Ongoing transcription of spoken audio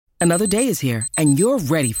Another day is here, and you're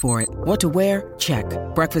ready for it. What to wear? Check.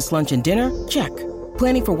 Breakfast, lunch, and dinner? Check.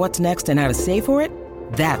 Planning for what's next and how to save for it?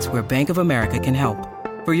 That's where Bank of America can help.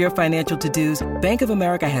 For your financial to-dos, Bank of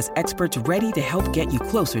America has experts ready to help get you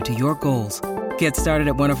closer to your goals. Get started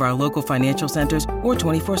at one of our local financial centers or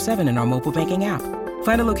 24/7 in our mobile banking app.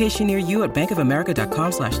 Find a location near you at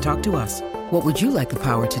bankofamerica.com/talktous. What would you like the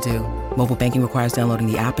power to do? Mobile banking requires downloading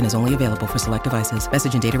the app and is only available for select devices.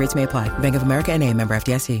 Message and data rates may apply. Bank of America N.A., member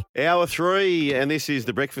FDIC. Hour 3, and this is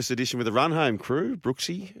the breakfast edition with the Run Home crew.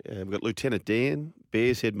 Brooksy, we've got Lieutenant Dan,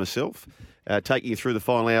 Bears Head myself, taking you through the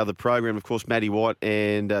final hour of the program. Of course, Matty White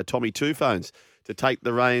and Tommy Two Phones to take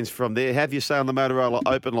the reins from there. Have your say on the Motorola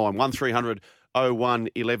open line. 1300 01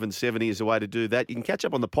 1170 is the way to do that. You can catch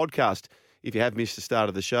up on the podcast if you have missed the start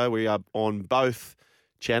of the show. We are on both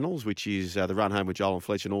channels, which is the Run Home with Joel and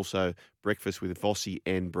Fletch, and also Breakfast with Vossi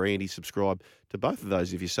and Brandy. Subscribe to both of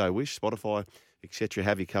those if you so wish. Spotify, etc.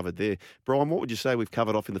 Have you covered there. Brian, what would you say we've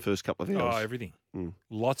covered off in the first couple of hours? Oh, everything.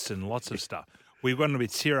 Lots and lots of stuff. We got a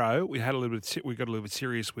bit serious. We got a little bit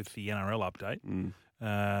serious with the NRL update.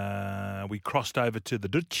 We crossed over to the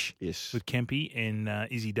Dutch with Kempy and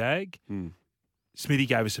Izzy Dag. Smithy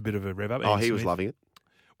gave us a bit of a rev up. Oh, he was loving it.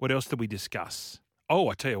 What else did we discuss? Oh,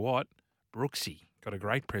 I tell you what, Brooksy got a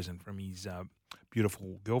great present from his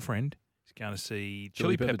beautiful girlfriend. He's going to see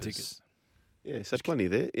Chili Peppers. Yeah, so plenty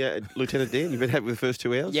there. Yeah, Lieutenant Dan, you've been happy with the first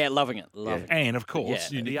 2 hours? Yeah, loving it. Loving it. And, of course,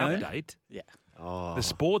 the update. Yeah. Oh. The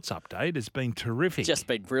sports update has been terrific. Just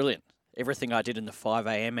been brilliant. Everything I did in the 5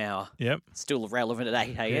 a.m. hour. Yep. Still relevant at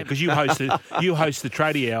 8 a.m. Because you host the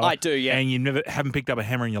tradie hour. I do, yeah. And you haven't picked up a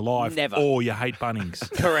hammer in your life. Never. Or you hate Bunnings.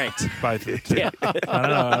 Correct. Both of them. Yeah. I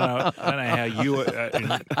don't know how you...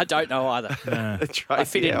 I don't know either. The I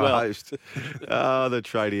fit in tradie hour well. host. Oh, the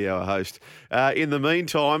tradie hour host. In the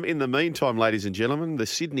meantime, ladies and gentlemen, the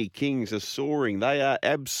Sydney Kings are soaring. They are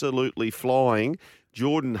absolutely flying.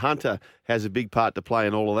 Jordan Hunter has a big part to play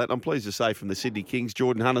in all of that. I'm pleased to say from the Sydney Kings,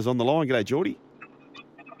 Jordan Hunter's on the line. G'day, Geordie.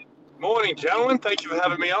 Morning, gentlemen. Thank you for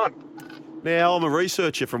having me on. Now, I'm a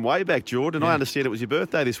researcher from way back, Jordan. I understand it was your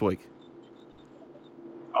birthday this week.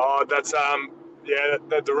 Oh, that's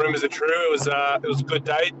the rumours are true. It was a good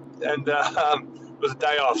date, and it was a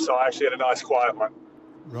day off, so I actually had a nice quiet one.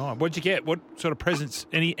 Right. What'd you get? What sort of presents?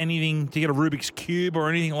 Anything? Did you get a Rubik's Cube or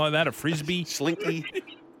anything like that? A Frisbee? Slinky?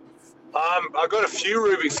 I got a few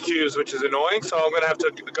Rubik's Cubes, which is annoying, so I'm going to have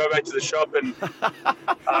to go back to the shop and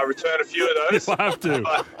return a few of those. You'll have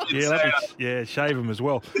to. Shave them as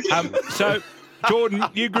well. So, Jordan,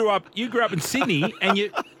 you grew up in Sydney, and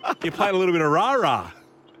you played a little bit of rah-rah.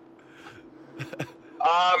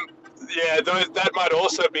 That might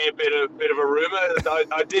also be a bit of a rumour.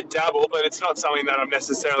 I did dabble, but it's not something that I'm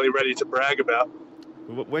necessarily ready to brag about.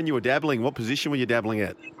 When you were dabbling, what position were you dabbling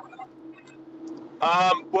at?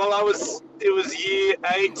 It was year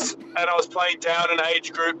 8, and I was playing down an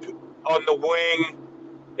age group on the wing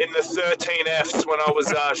in the 13Fs when I was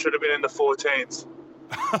should have been in the 14s.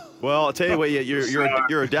 Well, I'll tell you what,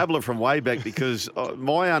 you're a dabbler from way back, because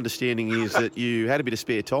my understanding is that you had a bit of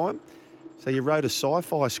spare time, so you wrote a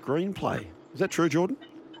sci-fi screenplay. Is that true, Jordan?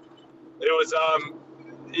 It was,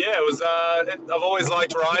 I've always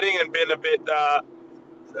liked writing and been a bit,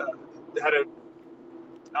 had a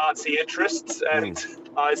artsy interests, and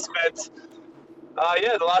I spent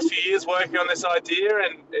the last few years working on this idea,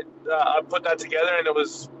 and I put that together, and it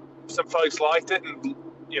was, some folks liked it, and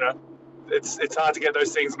it's hard to get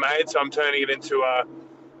those things made, so I'm turning it into a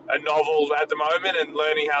novel at the moment and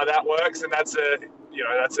learning how that works, and that's a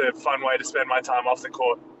fun way to spend my time off the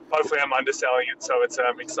court. Hopefully I'm underselling it, so it's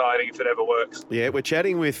exciting if it ever works. Yeah, we're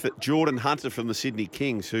chatting with Jordan Hunter from the Sydney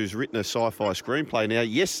Kings, who's written a sci-fi screenplay. Now,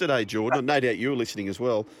 yesterday, Jordan, no doubt you were listening as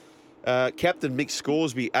well, Captain Mick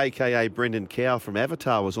Scoresby, a.k.a. Brendan Cow from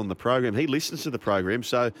Avatar, was on the program. He listens to the program,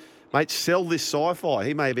 so, mate, sell this sci-fi.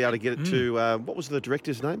 He may be able to get it to, what was the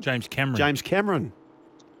director's name? James Cameron. James Cameron.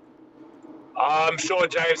 I'm sure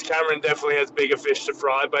James Cameron definitely has bigger fish to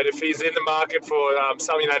fry, but if he's in the market for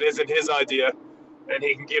something that isn't his idea, and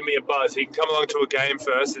he can give me a buzz, he can come along to a game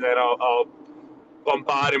first, and then I'll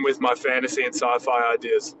bombard him with my fantasy and sci-fi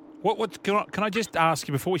ideas. Can I just ask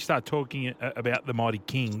you, before we start talking about the Mighty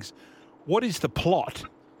Kings, what is the plot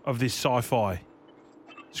of this sci-fi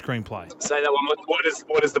screenplay? Say that one more.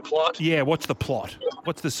 What is the plot? Yeah, what's the plot?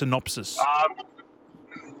 What's the synopsis?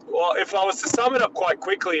 Well, if I was to sum it up quite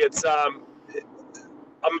quickly, it's I'm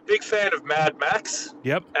a big fan of Mad Max.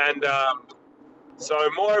 Yep. And so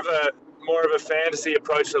more of a fantasy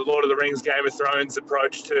approach to Lord of the Rings, Game of Thrones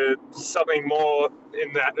approach to something more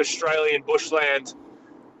in that Australian bushland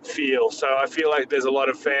feel. So I feel like there's a lot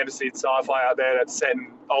of fantasy and sci-fi out there that's set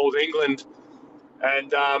in old England,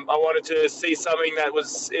 And I wanted to see something that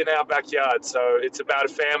was in our backyard. So it's about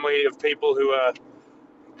a family of people who are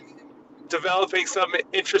developing some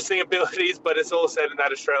interesting abilities, but it's all set in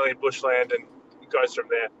that Australian bushland and it goes from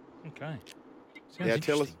there. Okay. Now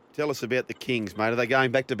tell us about the Kings, mate. Are they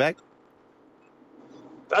going back to back?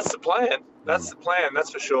 That's the plan. That's the plan.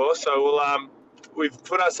 That's for sure. So we've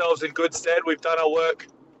put ourselves in good stead. We've done our work.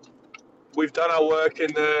 We've done our work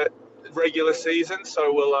in the regular season.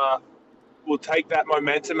 So we'll take that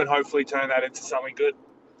momentum and hopefully turn that into something good.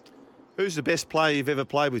 Who's the best player you've ever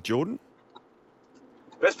played with, Jordan?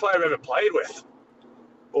 Best player I've ever played with.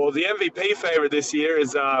 Well, the MVP favourite this year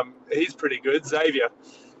is he's pretty good, Xavier.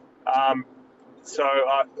 So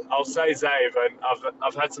I'll say Xav, and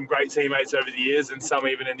I've had some great teammates over the years and some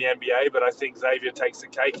even in the NBA, but I think Xavier takes the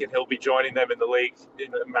cake and he'll be joining them in the league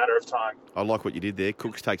in a matter of time. I like what you did there.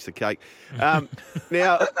 Cooks takes the cake.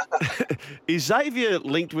 Now, is Xavier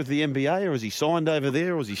linked with the NBA or is he signed over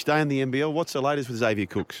there or is he staying in the NBL? What's the latest with Xavier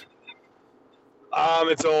Cooks?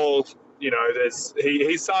 It's all,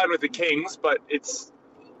 he's signed with the Kings, but it's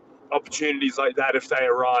opportunities like that if they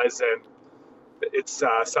arise and it's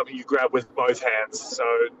something you grab with both hands. So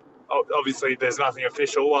obviously there's nothing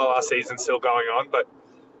official while our season's still going on, but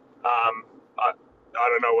I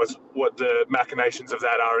don't know what the machinations of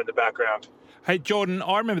that are in the background. Hey, Jordan,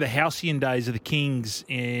 I remember the halcyon days of the Kings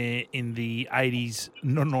in the 80s,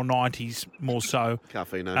 or 90s more so.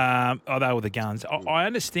 Carfino. They were the guns. I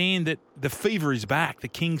understand that the fever is back. The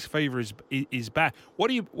Kings fever is back. What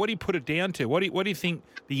do you put it down to? What do you think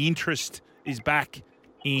the interest is back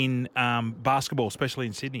in basketball, especially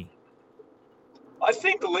in Sydney? I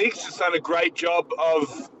think the league's just done a great job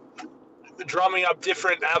of drumming up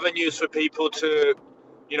different avenues for people to,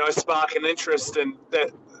 spark an interest, and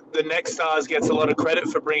that the Next Stars gets a lot of credit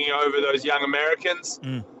for bringing over those young Americans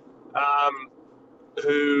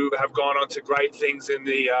who have gone on to great things in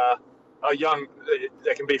the young.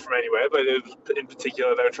 They can be from anywhere, but in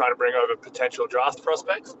particular, they were trying to bring over potential draft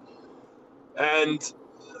prospects. And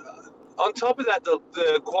on top of that,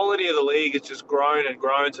 the quality of the league has just grown and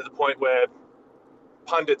grown to the point where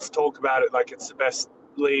pundits talk about it like it's the best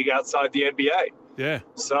league outside the NBA. Yeah.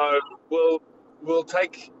 So we'll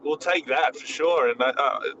take that for sure, and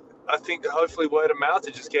I think hopefully word of mouth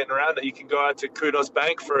is just getting around that you can go out to Kudos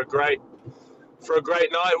Bank for a great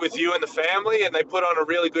night with you and the family, and they put on a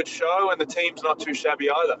really good show, and the team's not too shabby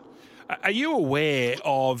either. Are you aware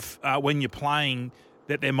of when you're playing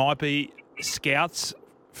that there might be scouts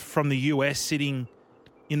from the US sitting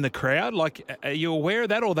in the crowd? Like, are you aware of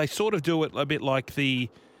that, or they sort of do it a bit like the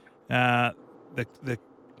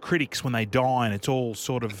critics when they dine? It's all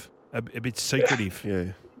sort of a bit secretive.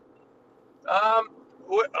 Yeah. I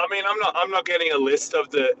mean, I'm not getting a list of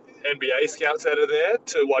the NBA scouts that are there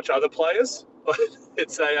to watch other players, but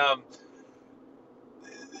it's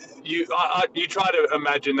you try to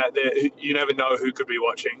imagine that you never know who could be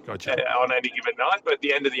watching on any given night. But at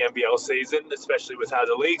the end of the NBL season, especially with how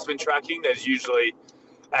the league's been tracking, there's usually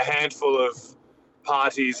a handful of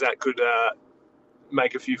parties that could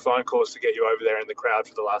make a few phone calls to get you over there in the crowd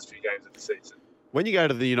for the last few games of the season. When you go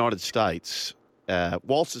to the United States,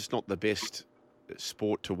 whilst it's not the best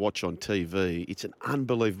sport to watch on TV, it's an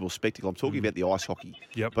unbelievable spectacle. I'm talking about the ice hockey.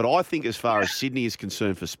 Yep. But I think as far as Sydney is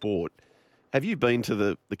concerned for sport, have you been to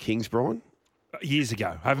the Kings, Brian? Years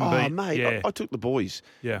ago. Haven't been. Mate, yeah. I took the boys.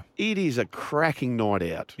 Yeah. It is a cracking night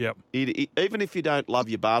out. Yep. Even if you don't love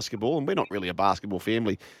your basketball, and we're not really a basketball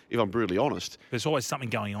family, if I'm brutally honest. There's always something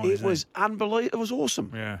going on, It was unbelievable. It was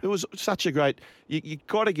awesome. Yeah. It was such a great... You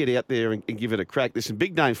got to get out there and give it a crack. There's some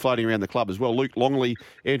big names floating around the club as well. Luke Longley,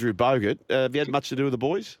 Andrew Bogut. Have you had much to do with the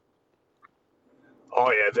boys? Oh,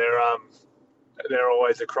 yeah. They're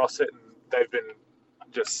always across it, and they've been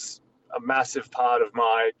just a massive part of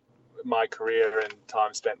my career and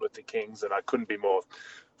time spent with the Kings, and I couldn't be more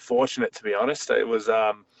fortunate, to be honest. It was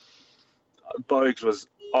Bogues was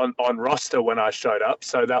on roster when I showed up,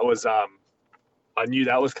 so that was I knew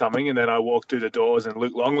that was coming, and then I walked through the doors and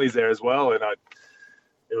Luke Longley's there as well, and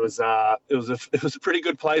it was a pretty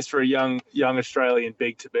good place for a young Australian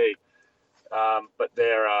big to be, but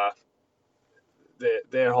they're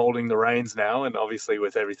holding the reins now, and obviously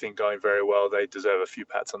with everything going very well, they deserve a few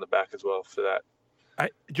pats on the back as well for that. Hey,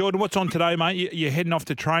 Jordan, what's on today, mate? You heading off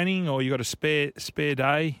to training, or you got a spare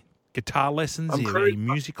day? Guitar lessons?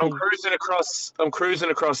 Musical? I'm cruising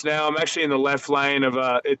across now. I'm actually in the left lane of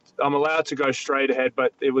I'm allowed to go straight ahead,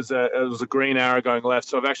 but it was a green arrow going left,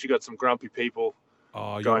 so I've actually got some grumpy people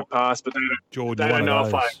going past. But they don't know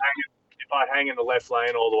if I hang in the left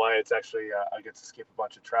lane all the way, it's actually I get to skip a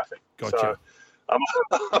bunch of traffic. Gotcha. So I'm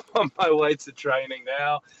on my way to training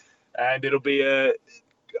now, and it'll be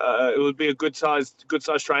it would be a good size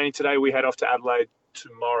training today. We head off to Adelaide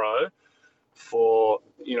tomorrow for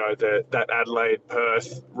that Adelaide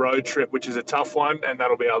Perth road trip, which is a tough one, and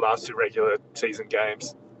that'll be our last 2 regular season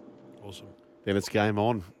games. Awesome. Then it's game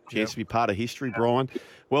on. Chance to be part of history, Brian.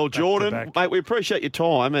 Well, Jordan, mate, we appreciate your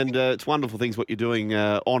time, and it's wonderful things what you're doing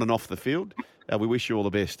on and off the field. We wish you all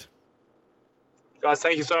the best. Guys,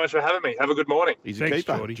 thank you so much for having me. Have a good morning. He's a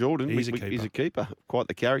keeper, Jordy. Jordan. He's a keeper. Quite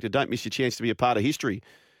the character. Don't miss your chance to be a part of history.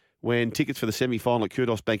 When tickets for the semi-final at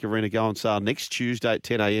Kudos Bank Arena go on sale next Tuesday at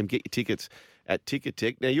 10 a.m, get your tickets at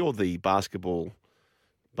Ticketek. Now, you're the basketball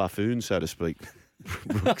buffoon, so to speak,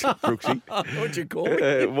 Brooksy. What'd you call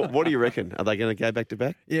me? What do you reckon? Are they going to go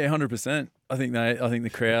back-to-back? Yeah, 100%. I think the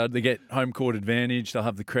crowd, they get home court advantage. They'll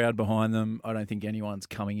have the crowd behind them. I don't think anyone's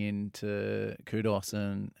coming in to Kudos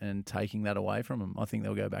and taking that away from them. I think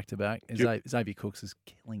they'll go back-to-back. Xavier Cooks is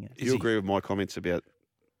killing it. Do you agree with my comments about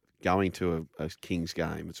going to a Kings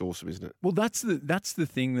game? It's awesome, isn't it? Well, that's the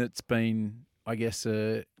thing that's been, I guess,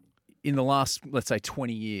 in the last, let's say,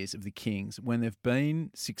 20 years of the Kings, when they've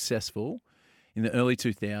been successful in the early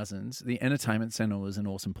 2000s, the Entertainment Centre was an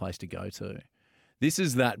awesome place to go to. This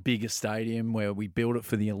is that bigger stadium where we built it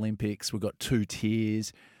for the Olympics. We've got 2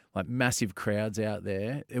 tiers, like massive crowds out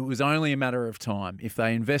there. It was only a matter of time. If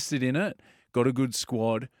they invested in it, got a good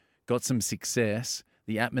squad, got some success,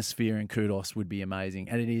 the atmosphere in Kudos would be amazing.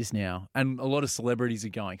 And it is now. And a lot of celebrities are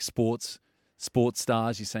going. Sports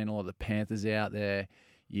stars, you're seeing a lot of the Panthers out there.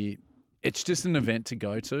 It's just an event to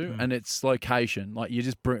go to, and it's location. Like, you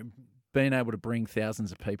just being able to bring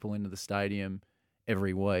thousands of people into the stadium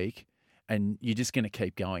every week, and you're just going to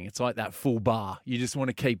keep going. It's like that full bar. You just want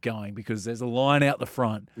to keep going because there's a line out the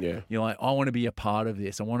front. Yeah. You're like, I want to be a part of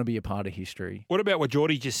this. I want to be a part of history. What about what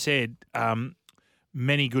Geordie just said?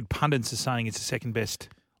 Many good pundits are saying it's the second best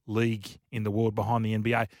league in the world behind the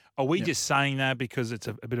NBA. Are we just saying that because it's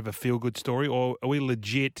a bit of a feel-good story, or are we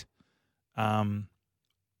legit? We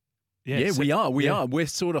are. We're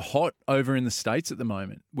sort of hot over in the States at the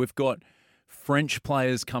moment. We've got French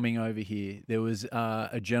players coming over here. There was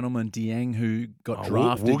a gentleman, Dieng, who got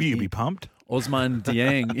drafted. Woogie would be pumped. Osman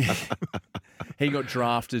Dieng. He got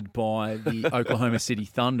drafted by the Oklahoma City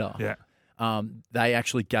Thunder. Yeah. They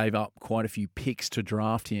actually gave up quite a few picks to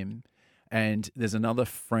draft him. And there's another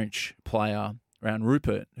French player around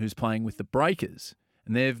Rupert who's playing with the Breakers.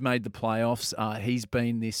 And they've made the playoffs. He's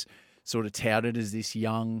been this sort of touted as this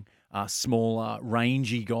young, smaller,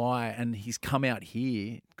 rangy guy. And he's come out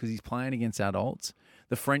here because he's playing against adults.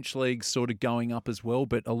 The French league's sort of going up as well.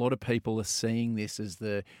 But a lot of people are seeing this as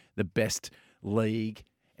the best league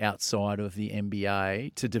outside of the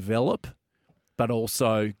NBA to develop, but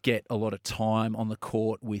also get a lot of time on the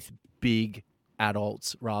court with big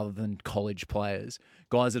adults rather than college players.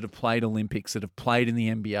 Guys that have played Olympics, that have played in the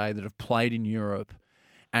NBA, that have played in Europe,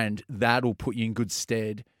 and that'll put you in good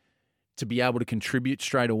stead to be able to contribute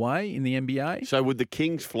straight away in the NBA. So would the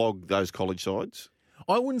Kings flog those college sides?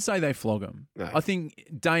 I wouldn't say they flog them. No. I think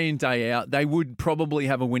day in, day out, they would probably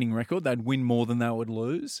have a winning record. They'd win more than they would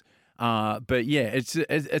lose. But yeah,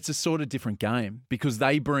 it's a sort of different game because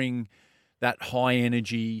they bring that high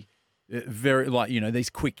energy, very these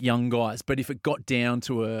quick young guys. But if it got down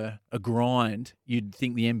to a grind, you'd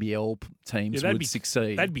think the NBL teams would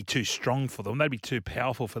succeed. They'd be too strong for them. They'd be too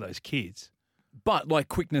powerful for those kids. But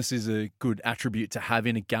quickness is a good attribute to have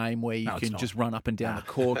in a game where you can just run up and down the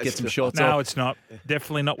court, get some shots off. No, it's not.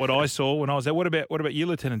 Definitely not what I saw when I was there. What about you,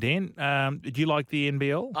 Lieutenant Dan? Did you like the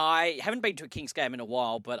NBL? I haven't been to a Kings game in a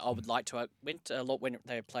while, but I would like to. I went a lot when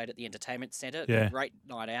they played at the Entertainment Centre. Yeah. Great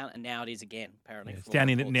night out, and now it is again, apparently. It's down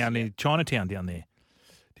in Chinatown down there.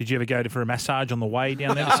 Did you ever go for a massage on the way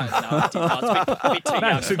down there? No, I did not. It's a bit too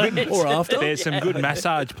young. It's a good, or after. There's some good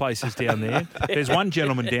massage places down there. There's one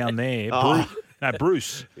gentleman down there,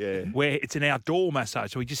 Bruce, where it's an outdoor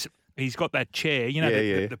massage. So he's got that chair,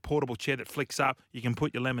 the portable chair that flicks up. You can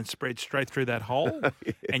put your lemon spread straight through that hole,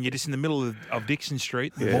 and you're just in the middle of Dixon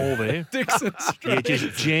Street, the mall there. Dixon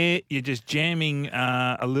Street. You're just jamming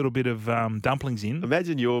a little bit of dumplings in.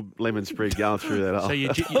 Imagine your lemon spread going through that hole.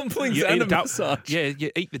 So dumplings and a massage. Yeah, you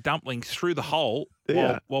eat the dumplings through the hole.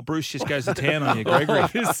 While Bruce just goes to town on you, Gregory.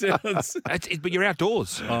 But you're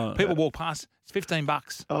outdoors. People walk past. It's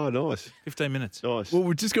 $15. Oh, nice. 15 minutes. Nice. Well,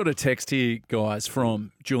 we've just got a text here, guys,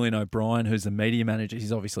 from Julian O'Brien, who's the media manager.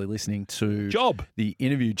 He's obviously listening to the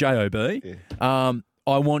interview, JOB. Yeah.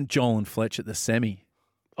 I want Joel and Fletch at the semi.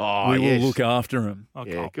 Oh, we will look after him.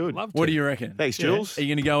 Yeah, good. What do you reckon? Thanks, Jules. Are you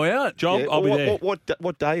going to go out? Joel, I'll be there.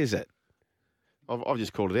 What day is that? I've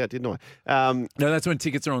just called it out, didn't I? No, that's when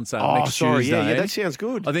tickets are on sale. Next Tuesday. Yeah, that sounds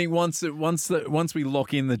good. I think once we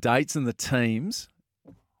lock in the dates and the teams,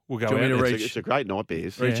 We'll go Do you out. want me to It's a great night,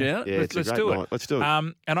 Bears. Reach out? Yeah, it's Let's a great do it. night. Let's do it.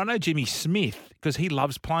 And I know Jimmy Smith because he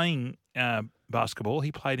loves playing basketball.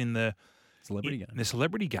 He played in the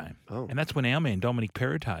celebrity game. Oh. And that's when our man, Dominic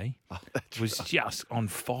Perrottet, was just on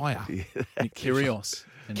fire. Nick Kyrgios.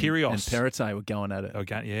 And Perrottet were going at it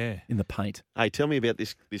Okay, yeah. in the paint. Hey, tell me about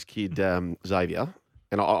this kid, Xavier.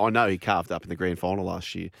 And I know he carved up in the grand final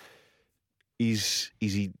last year. Is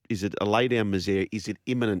it a lay down misère? Is it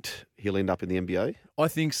imminent he'll end up in the NBA? I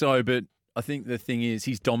think so, but I think the thing is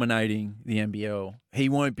he's dominating the NBL. He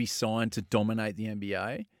won't be signed to dominate the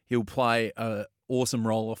NBA. He'll play an awesome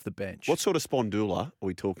role off the bench. What sort of spondula are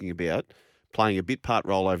we talking about? Playing a bit part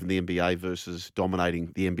role over in the NBA versus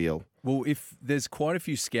dominating the NBL? Well, if there's quite a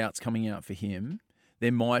few scouts coming out for him,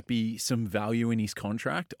 there might be some value in his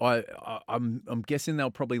contract. I'm guessing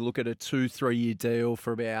they'll probably look at a 2-3 year deal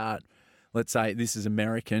for about, let's say this is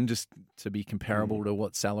American, just to be comparable to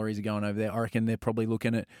what salaries are going over there. I reckon they're probably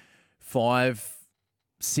looking at 5,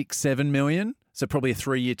 6, 7 million. So probably a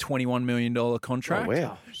 3 year, $21 million contract. Oh,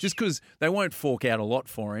 wow. Just because they won't fork out a lot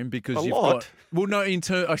for him because A you've lot?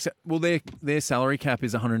 got their salary cap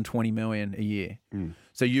is $120 million a year.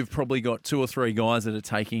 So you've probably got 2 or 3 guys that are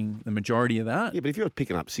taking the majority of that. Yeah, but if you're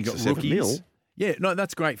picking up 6 You've or got 7 rookies. mil, Yeah, no,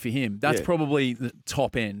 that's great for him. That's Yeah. probably the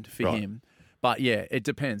top end for Right. him. But yeah, it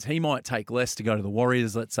depends. He might take less to go to the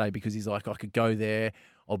Warriors, let's say, because he's like, I could go there.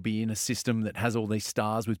 I'll be in a system that has all these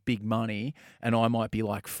stars with big money, and I might be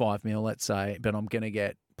like 5 mil, let's say, but I'm going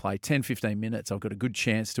to play 10, 15 minutes. I've got a good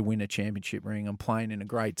chance to win a championship ring. I'm playing in a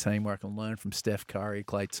great team where I can learn from Steph Curry,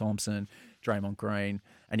 Klay Thompson, Draymond Green,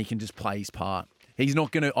 and he can just play his part. He's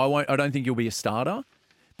not going to, I don't think he'll be a starter,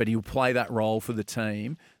 but he'll play that role for the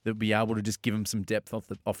team that'll be able to just give him some depth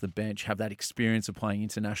off the bench, have that experience of playing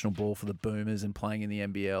international ball for the Boomers and playing in the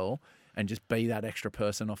NBL, and just be that extra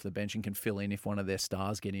person off the bench and can fill in if one of their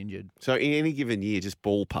stars get injured. so in any given year, just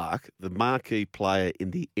ballpark, the marquee player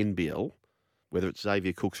in the NBL, whether it's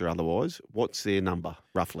Xavier Cooks or otherwise, what's their number,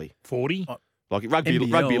 roughly? 40? Like rugby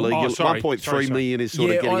NBL. league, Oh, sorry. 1.3 million is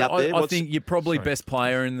sort of getting up there. I think you're probably Sorry. best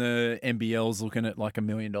player in the NBL's looking at like $1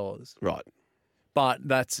 million. Right. But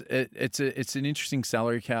it's an interesting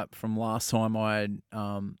salary cap from last time I had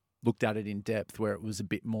looked at it in depth, where it was a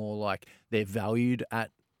bit more like they're valued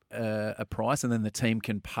at a price, and then the team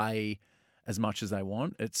can pay as much as they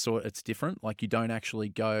want. It's different. Like you don't actually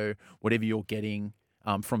go whatever you're getting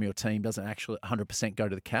from your team doesn't actually 100% go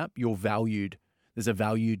to the cap. You're valued. There's a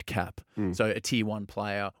valued cap. So a tier 1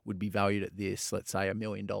 player would be valued at this, let's say $1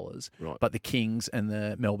 million. Right. But the Kings and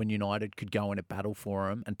the Melbourne United could go in a battle for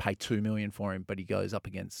him and pay $2 million for him, but he goes on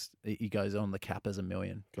the cap as $1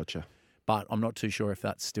 million. Gotcha. But I'm not too sure if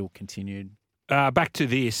that's still continued. Back to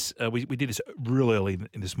this. We did this real early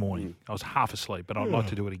this morning. I was half asleep, but I'd like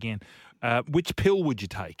to do it again. Which pill would you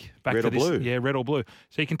take? Back Red to or this. blue? Yeah, red or blue.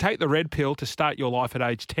 So you can take the red pill to start your life at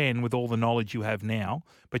age 10 with all the knowledge you have now,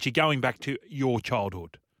 but you're going back to your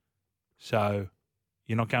childhood. So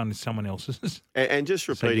you're not going to someone else's. And just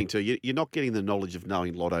So repeating you're not getting the knowledge of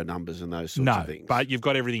knowing lotto numbers and those sorts No, of things. but you've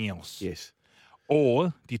got everything else. Yes.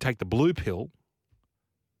 Or do you take the blue pill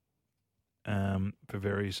for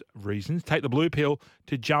various reasons? Take the blue pill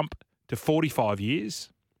to jump to 45 years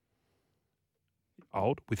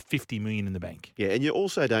old with 50 million in the bank. Yeah, and you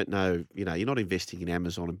also don't know, you're not investing in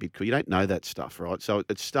Amazon and Bitcoin. You don't know that stuff, right? So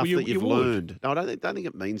it's stuff Well, that you you've would. learned. No, I don't think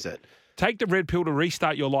it means that. Take the red pill to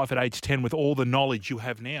restart your life at age 10 with all the knowledge you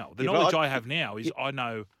have now. The Yeah, knowledge but I have now is I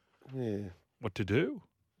know Yeah. what to do.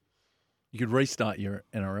 You could restart your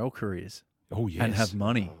NRL careers Oh, yes. and have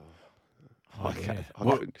money. Okay.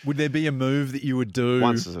 Would there be a move that you would do?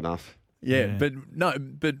 Once is enough. Yeah, Yeah.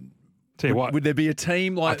 but Tell you what, would there be a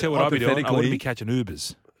team like I'll tell you what I'd be doing. I wouldn't be hypothetically- catching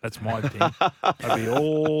Ubers. That's my thing. I'd be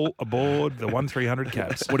all aboard the 1-300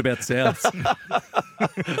 cabs. What about Souths?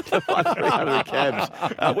 1-300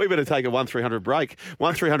 cabs. We better take a 1-300 break.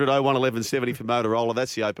 1300 01 1170 for Motorola.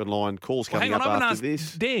 That's the open line. Calls Well, coming hang on, I up haven't after asked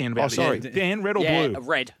this. Dan about Oh, sorry. this. Dan, red or Yeah, blue?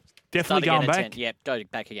 red. Definitely Start going again at back. 10. Yep, go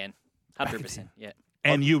back again. 100%. Yeah.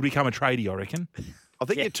 And you'll become a tradie, I reckon. I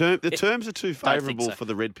think Yeah. the terms are too Don't think favourable so. for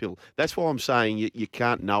the red pill. That's why I'm saying you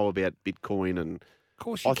can't know about Bitcoin. And Of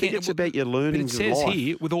course you I think can. it's about your But it learnings says in life.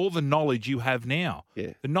 here, with all the knowledge you have now.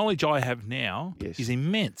 Yeah. The knowledge I have now Yes. is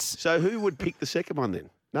immense. So who would pick the second one then?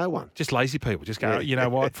 No one. Just lazy people. Just go, Yeah. you know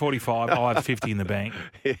what, 45, I have 50 in the bank.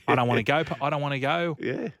 I don't want to go. I don't want to go.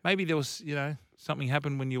 Yeah. Maybe there was, something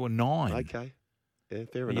happened when you were 9. Okay. Yeah, fair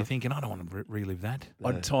But you're enough. thinking, I don't want to relive that.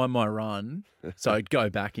 I'd time my run, so I'd go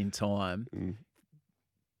back in time,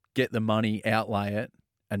 get the money, outlay it,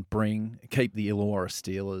 and keep the Illawarra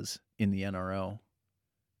Steelers in the NRL.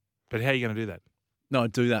 But how are you going to do that? No, I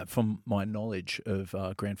do that from my knowledge of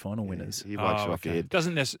grand final winners. He wakes you up your head.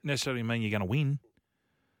 Doesn't necessarily mean you're going to win.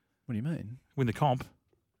 What do you mean? Win the comp.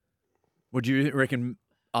 Would you reckon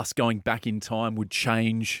us going back in time would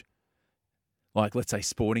change, like, let's say,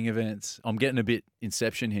 sporting events? I'm getting a bit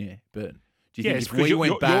Inception here, but do you think if we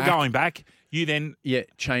went back... You're going back, you then... Yeah,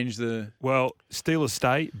 change the... Well, Steelers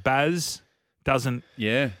stay. Baz doesn't...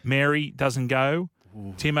 Yeah. Mary doesn't go.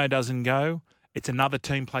 Ooh. Timo doesn't go. It's another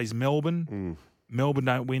team plays Melbourne. Melbourne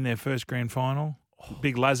don't win their first grand final.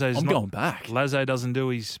 Big Lazo's I'm going back. Lazo doesn't do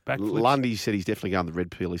his backflips. Lundy said he's definitely going the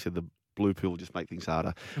red pill. He said the blue pill will just make things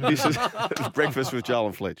harder. This is Breakfast with Joel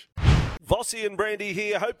and Fletch. Vossi and Brandy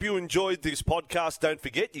here. Hope you enjoyed this podcast. Don't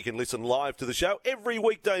forget, you can listen live to the show every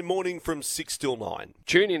weekday morning from 6 till 9.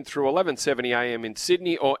 Tune in through 11:70 a.m. in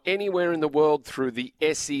Sydney or anywhere in the world through the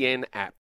SEN app.